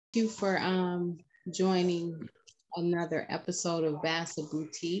you for joining another episode of Vassal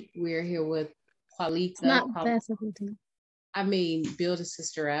Boutique. We're here with It's Qualita. not possibility. I mean, Build a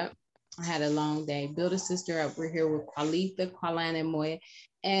Sister Up. I had a long day. Build a Sister Up. We're here with Qualita, Qualana, and Moya.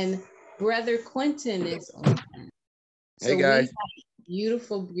 And Brother Quentin is on. Hey So we have guys, a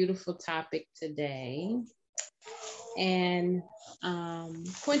beautiful, beautiful topic today. And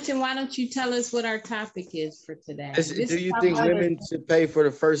Quentin, why don't you tell us what our topic is for today? This do is you our think brother. women should pay for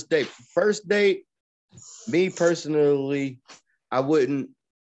the first date? First date, me personally, I wouldn't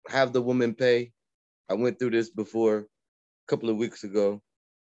have the woman pay. I went through this before a couple of weeks ago.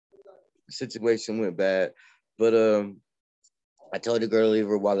 The situation went bad, but I told the girl to leave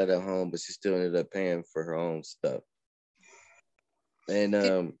her wallet at home, but she still ended up paying for her own stuff. And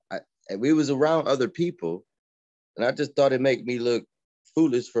and we was around other people, and I just thought it made me look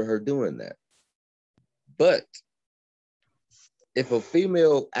foolish for her doing that. But if a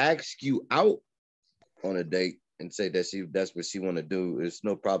female asks you out on a date and say that that's what she want to do, it's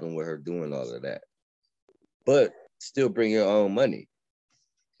no problem with her doing all of that. But still bring your own money.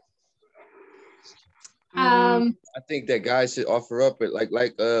 I think that guys should offer up it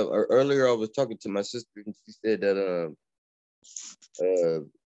earlier I was talking to my sister and she said that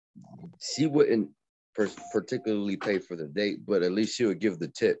she wouldn't particularly pay for the date, but at least she would give the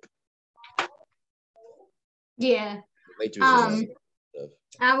tip. Yeah. Waitresses and stuff.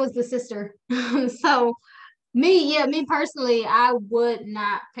 I was the sister. So me personally, I would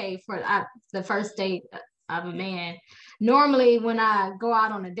not pay for the first date of a man. Normally, when I go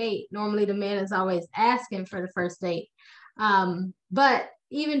out on a date, normally the man is always asking for the first date. But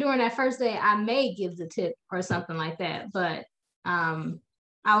even during that first date, I may give the tip or something like that. But I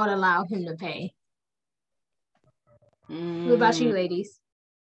would allow him to pay. What about you, ladies?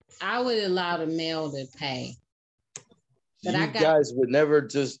 I would allow the male to pay. But you guys would never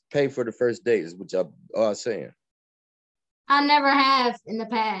just pay for the first date, is what y'all are saying. I never have in the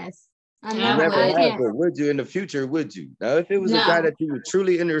past. I never have, but would you in the future? Would you? Now, if it was a guy that you were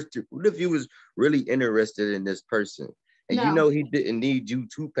truly interested, what if you was really interested in this person and you know he didn't need you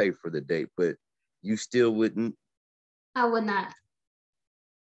to pay for the date, but you still wouldn't? I would not.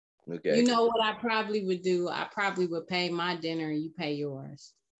 Okay. You know what I probably would do? I probably would pay my dinner and you pay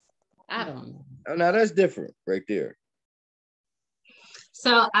yours. I don't know. Oh, now that's different right there.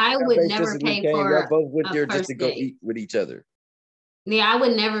 So I would never pay for y'all both went there just to go eat with each other. Yeah, I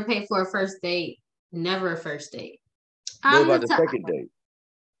would never pay for a first date. Never a first date. What about the second date?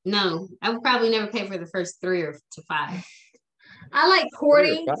 No, I would probably never pay for the first 3 to 5. I like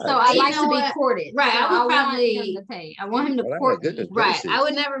courting, so I like to be courted. Right, so I would probably pay. I want him to court me. Right, I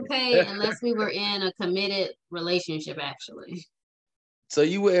would never pay unless we were in a committed relationship, actually. So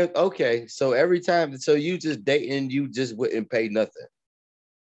you wouldn't, okay. So every time, so you just dating, you just wouldn't pay nothing.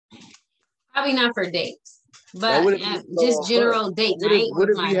 Probably not for dates, but just general date night.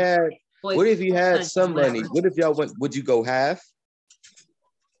 What if you had some money? What if y'all went? Would you go half?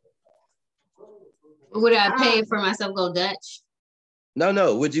 Would I pay for myself go Dutch?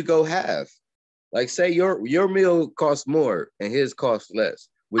 No. Would you go half? Like say your meal costs more and his costs less.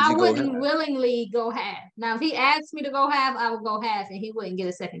 I wouldn't willingly go half. Now, if he asked me to go half, I would go half, and he wouldn't get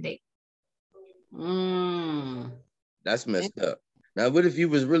a second date. That's messed up. Now, what if you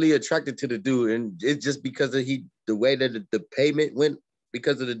was really attracted to the dude, and it's just because of the way that the payment went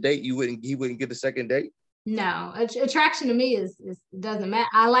because of the date, he wouldn't get a second date? No, attraction to me is doesn't matter.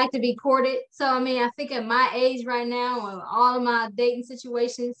 I like to be courted, so I mean, I think at my age right now, of all of my dating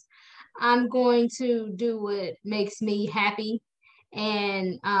situations, I'm going to do what makes me happy,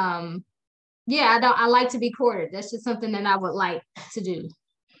 and I like to be courted. That's just something that I would like to do.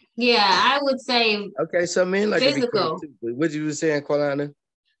 Yeah, I would say. Okay, so men like physical. To be courted too. What you were saying, Qualana?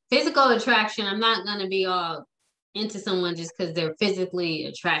 Physical attraction. I'm not gonna be all into someone just because they're physically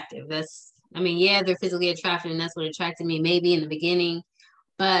attractive. They're physically attractive, and that's what attracted me maybe in the beginning.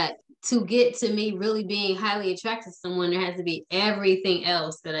 But to get to me really being highly attracted to someone, there has to be everything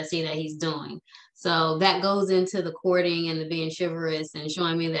else that I see that he's doing. So that goes into the courting and the being chivalrous and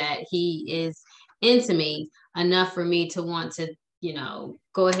showing me that he is into me enough for me to want to,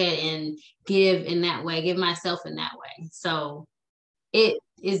 go ahead and give myself in that way. So it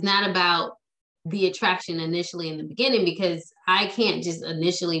is not about the attraction initially in the beginning, because I can't just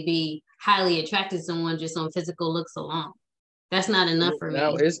initially be highly attracted to someone just on physical looks alone. That's not enough for me.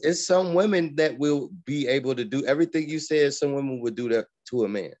 Now, it's some women that will be able to do everything you said. Some women would do that to a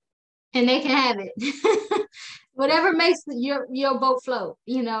man. And they can have it. Whatever makes your boat float,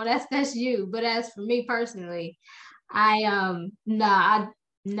 that's you. But as for me personally, I've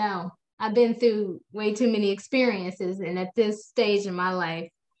been through way too many experiences, and at this stage in my life,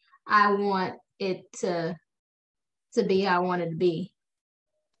 I want it to be how I want it to be.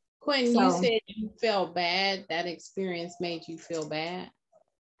 Quentin, you said you felt bad. That experience made you feel bad.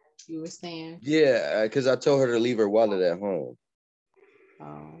 You were saying? Yeah, because I told her to leave her wallet at home.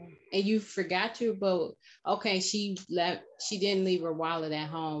 Oh, and you forgot your boat. Okay, she didn't leave her wallet at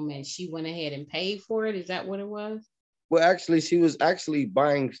home and she went ahead and paid for it. Is that what it was? Well, actually, she was actually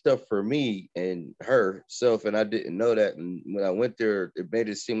buying stuff for me and herself, and I didn't know that. And when I went there, it made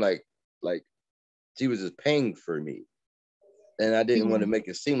it seem like she was just paying for me. And I didn't want to make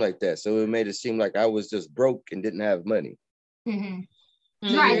it seem like that. So it made it seem like I was just broke and didn't have money.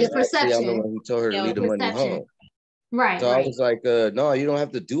 So right, the perception. I'm the one who told her to leave the money home. Right. So I was like, no, you don't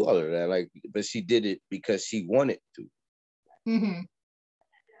have to do all of that. Like, but she did it because she wanted to.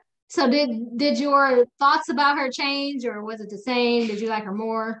 So did your thoughts about her change, or was it the same? Did you like her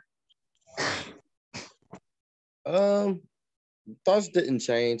more? Thoughts didn't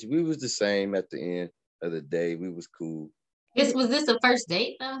change. We was the same at the end of the day. We was cool. Was this a first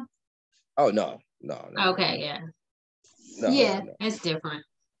date though? Oh no. Okay, yeah. No. It's different.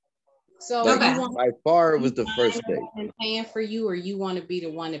 So by far it was the first date. And paying for you, or you want to be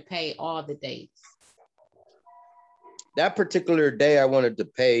the one to pay all the dates? That particular day I wanted to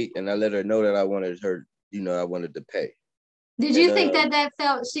pay, and I let her know that I wanted her, I wanted to pay. Did you think that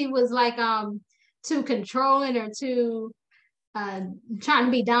felt she was like too controlling or too trying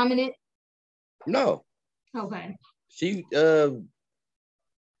to be dominant? No. Okay. She I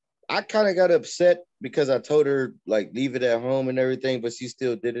kind of got upset because I told her like leave it at home and everything, but she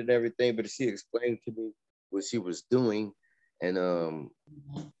still did it and everything. But she explained to me what she was doing, and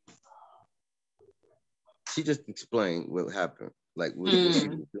she just explained what happened, like what she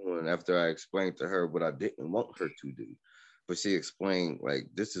was doing after I explained to her what I didn't want her to do. But she explained like,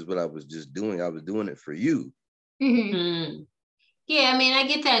 this is what I was just doing. I was doing it for you. Yeah, I mean, I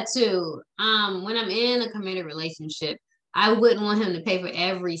get that too. When I'm in a committed relationship, I wouldn't want him to pay for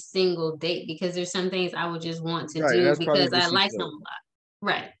every single date because there's some things I would just want to do because I like him a lot.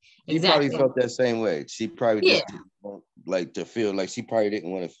 Right. Exactly. She probably felt that same way. She probably just didn't want, like, to feel like she probably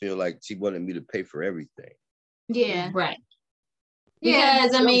didn't want to feel like she wanted me to pay for everything. Yeah. Right.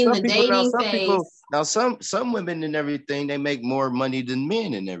 Because I mean, the dating phase. Some women and everything, they make more money than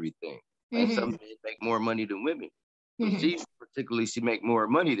men and everything. And some men make more money than women. She make more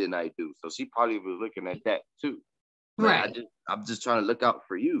money than I do. So she probably was looking at that too. Right. I'm just trying to look out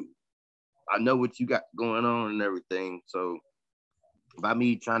for you. I know what you got going on and everything. So by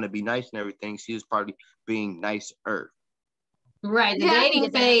me trying to be nice and everything, she was probably being nicer. Right. The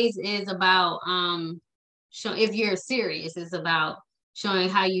dating phase is about if you're serious, it's about showing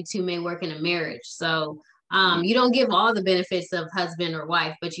how you two may work in a marriage. So you don't give all the benefits of husband or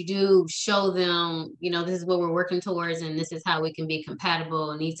wife, but you do show them, this is what we're working towards and this is how we can be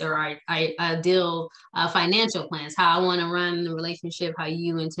compatible. And these are our ideal financial plans, how I want to run the relationship, how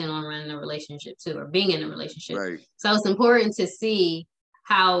you intend on running the relationship too, or being in a relationship. Right. So it's important to see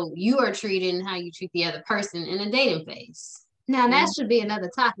how you are treated and how you treat the other person in a dating phase. Now that should be another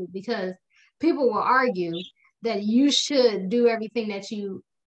topic because people will argue that you should do everything that you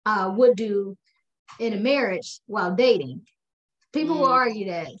would do in a marriage while dating. People will argue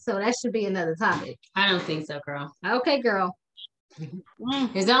that. So that should be another topic. I don't think so, girl. Okay, girl.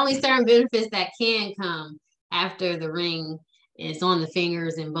 There's only certain benefits that can come after the ring is on the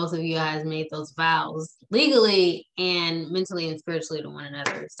fingers and both of you guys made those vows legally and mentally and spiritually to one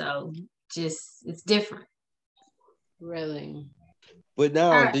another. So it's different. Really? But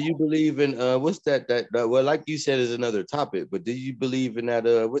now, do you believe in what's that? Well, like you said, is another topic. But do you believe in that?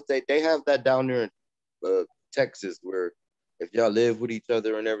 What they have that down there in Texas, where if y'all live with each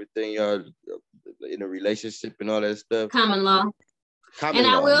other and everything, y'all in a relationship and all that stuff. Common law. And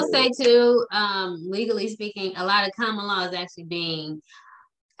I will say too, legally speaking, a lot of common law is actually being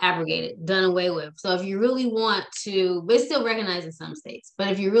abrogated, done away with. So if you really want to, but it's still recognized in some states. But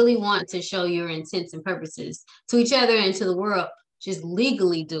if you really want to show your intents and purposes to each other and to the world, just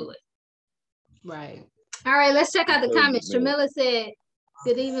legally do it. Right. All right, let's check out the comments. Jamila said,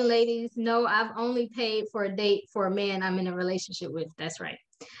 good evening, ladies. No, I've only paid for a date for a man I'm in a relationship with. That's right.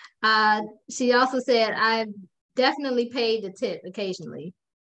 She also said, I've definitely paid the tip occasionally.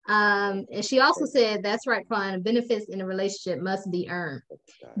 And she also said, that's right, Klein, benefits in a relationship must be earned.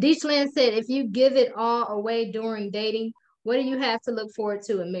 Deechlyn said, if you give it all away during dating, what do you have to look forward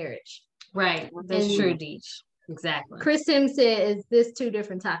to in marriage? Right. That's true, Deech. Exactly. Chris Tim said, is this two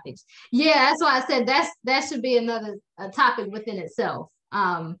different topics? Yeah, that's why I said that should be another topic within itself.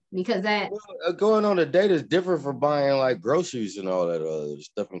 Because going on a date is different from buying like groceries and all that other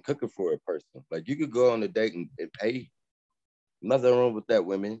stuff and cooking for a person. Like you could go on a date and pay. Nothing wrong with that,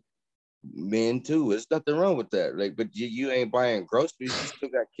 women. men too. There's nothing wrong with that. Like, but you ain't buying groceries. You still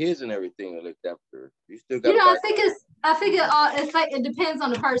got kids and everything to look after. You still got. I think it's like it depends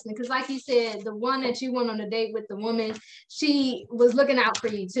on the person, because like you said, the one that you went on a date with, the woman, she was looking out for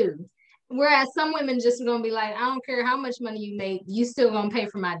you too. Whereas some women just gonna be like, I don't care how much money you make, you still gonna pay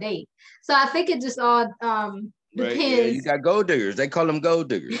for my date. So I think it just all depends. Right, yeah, you got gold diggers. They call them gold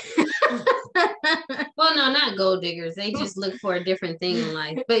diggers. Well, no, not gold diggers. They just look for a different thing in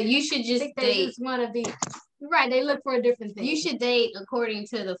life. But you should just date. They just want to be right. They look for a different thing. You should date according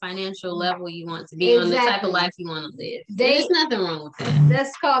to the financial level you want to be on, the type of life you want to live. There's nothing wrong with that.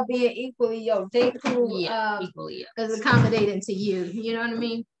 That's called being equally yoked. Date who equally yoked is accommodating to you. You know what I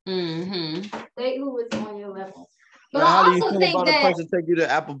mean? Mm-hmm. Date who is on your level. But now, how do you feel about a person take you to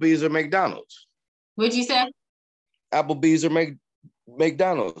Applebee's or McDonald's? What'd you say? Applebee's or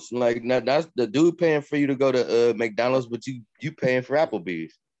McDonald's. Like, now that's the dude paying for you to go to McDonald's, but you paying for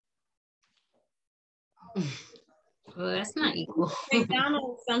Applebee's. Well, that's not equal.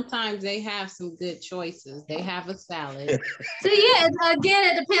 McDonald's, sometimes they have some good choices. They have a salad. So yeah,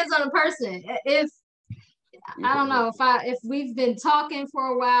 again, it depends on the person. If I don't know, if we've been talking for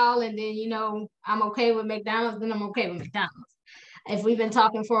a while and then I'm okay with McDonald's, then I'm okay with McDonald's. If we've been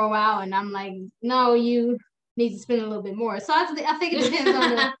talking for a while and I'm like, no, you need to spend a little bit more. So I think it depends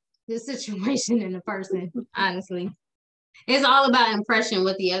on the situation and the person, honestly. It's all about impression,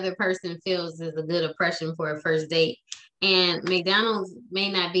 what the other person feels is a good impression for a first date. And McDonald's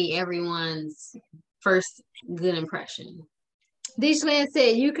may not be everyone's first good impression. Deishlyn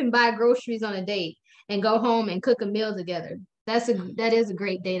said you can buy groceries on a date and go home and cook a meal together. That is a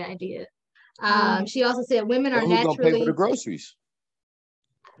great date idea. She also said women are naturally gonna pay for the groceries.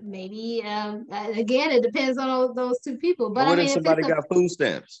 Maybe again, it depends on those two people. But what if somebody got food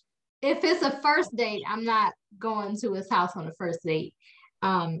stamps? If it's a first date, I'm not going to his house on a first date.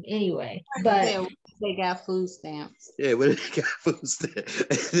 Anyway, but they got food stamps. Yeah, what if they got food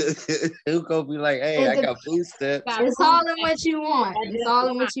stamps? Who gonna be like, hey, I got food stamps? It's all in what you want. It's all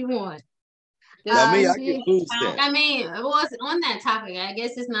in what you want. I get food stamps. I mean, on that topic, I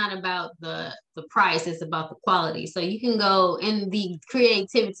guess it's not about the price, it's about the quality. So you can go in the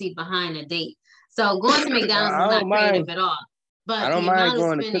creativity behind a date. So going to McDonald's is not creative at all. But I don't mind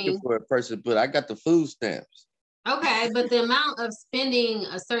going to cooking for a person, but I got the food stamps. Okay, but the amount of spending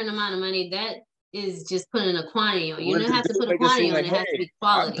a certain amount of money, that is just putting a quantity on. You don't have to put a quantity on, it has to be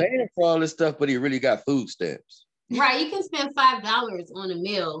quality. I'm paying for all this stuff, but he really got food stamps. Right, you can spend $5 on a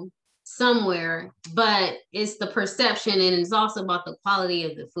meal somewhere, but it's the perception, and it's also about the quality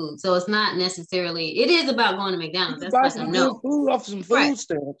of the food. So it's not necessarily, it is about going to McDonald's. That's like a no. Food off some food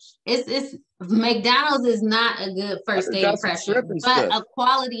stamps. It's McDonald's is not a good first date impression, but a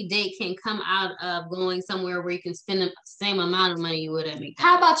quality date can come out of going somewhere where you can spend the same amount of money you would at McDonald's.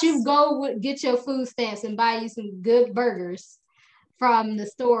 How about you get your food stamps and buy you some good burgers from the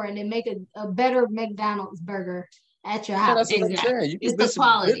store, and then make a better McDonald's burger at your house? That's what I'm saying. It's the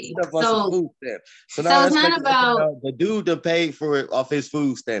quality. So it's not about the dude that paid for it off his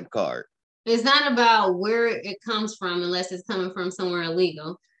food stamp card. It's not about where it comes from, unless it's coming from somewhere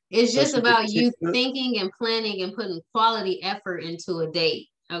illegal. It's just about you thinking and planning and putting quality effort into a date.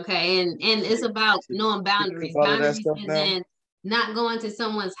 Okay. And it's about knowing boundaries. Boundaries is in not going to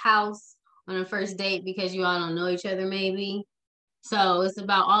someone's house on a first date because you all don't know each other, maybe. So it's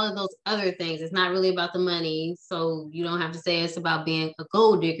about all of those other things. It's not really about the money. So you don't have to say it's about being a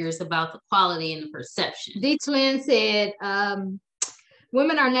gold digger. It's about the quality and the perception. D-Twin said,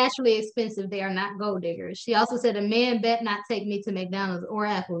 women are naturally expensive. They are not gold diggers. She also said, a man bet not take me to McDonald's or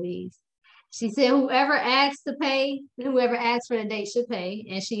Applebee's. She said, whoever asks for the date should pay.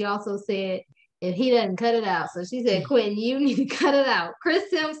 And she also said, if he doesn't cut it out. So she said, Quentin, you need to cut it out. Chris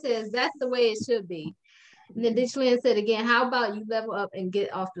Sim says, that's the way it should be. And then Ditchlin said again, how about you level up and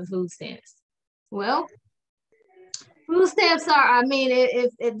get off the food stamps? Well, food stamps are,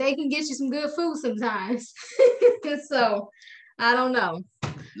 if they can get you some good food sometimes. So, I don't know.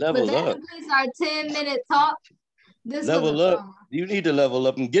 Level up. That completes our 10-minute talk. Level up. You need to level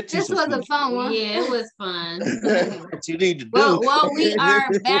up and get you some food. This was a fun one. Yeah, it was fun. What you need to do. Well, we are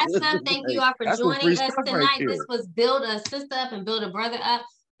Basta. Thank you all for joining us tonight. This was Build a Sister Up and Build a Brother Up.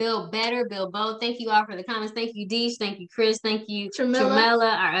 Build better, build both. Thank you all for the comments. Thank you, Deesh. Thank you, Chris. Thank you,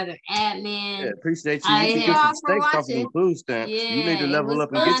 Tramella, our other admin. Yeah, appreciate you. You can get some steaks off of food stamps. Yeah, you need to level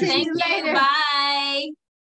up and get you some. Thank you. Bye.